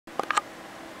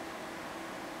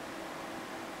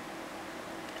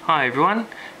Hi everyone,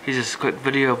 here's just a quick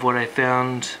video of what I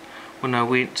found when I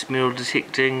went metal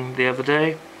detecting the other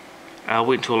day. I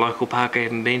went to a local park I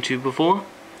haven't been to before,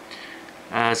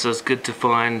 so it's good to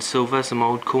find silver, some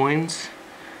old coins.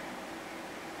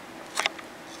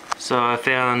 So I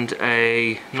found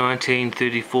a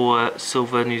 1934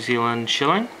 silver New Zealand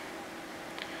shilling,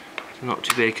 not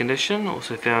too bad condition.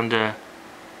 Also found a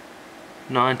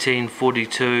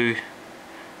 1942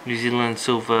 New Zealand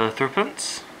silver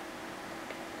threepence.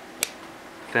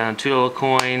 Found a $2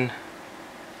 coin,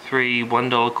 3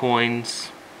 $1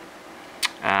 coins,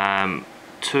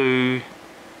 2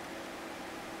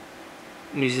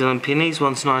 New Zealand pennies,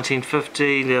 one's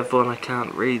 1950, the other one I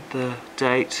can't read the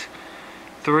date,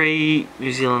 3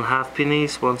 New Zealand half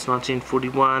pennies, one's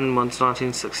 1941, one's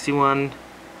 1961,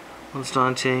 one's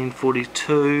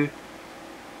 1942,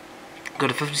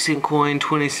 got a 50-cent coin,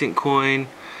 20-cent coin,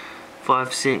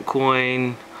 5-cent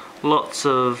coin, lots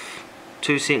of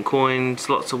 2-cent coins,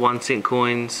 lots of 1-cent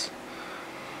coins.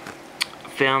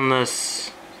 Found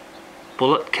this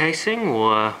bullet casing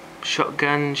or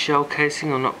shotgun shell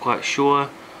casing, I'm not quite sure.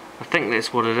 I think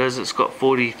that's what it is. It's got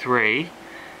 43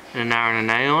 and an R and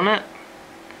an A on it.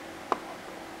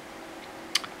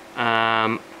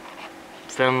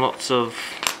 Found lots of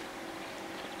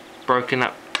broken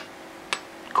up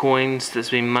coins that's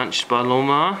been munched by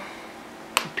lawnmower,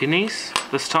 pennies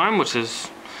this time, which is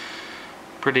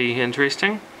pretty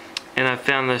interesting. And I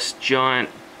found this giant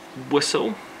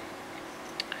whistle,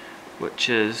 which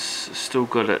is still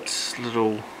got its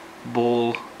little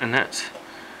ball in it.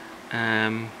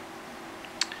 But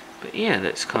yeah,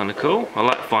 that's kind of cool. I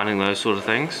like finding those sort of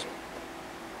things,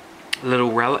 little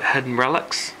hidden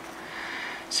relics.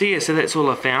 So yeah, so that's all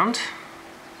I found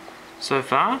so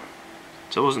far.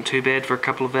 So it wasn't too bad for a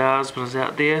couple of hours when I was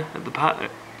out there at the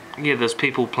park. Yeah, there's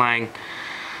people playing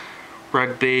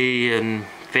rugby and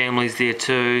families there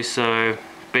too, so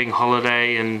being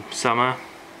holiday and summer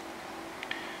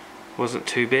wasn't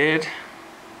too bad.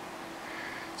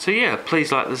 So yeah, please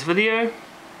like this video,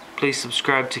 please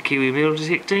subscribe to Kiwi Metal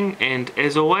Detecting, and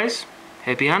as always,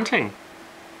 happy hunting!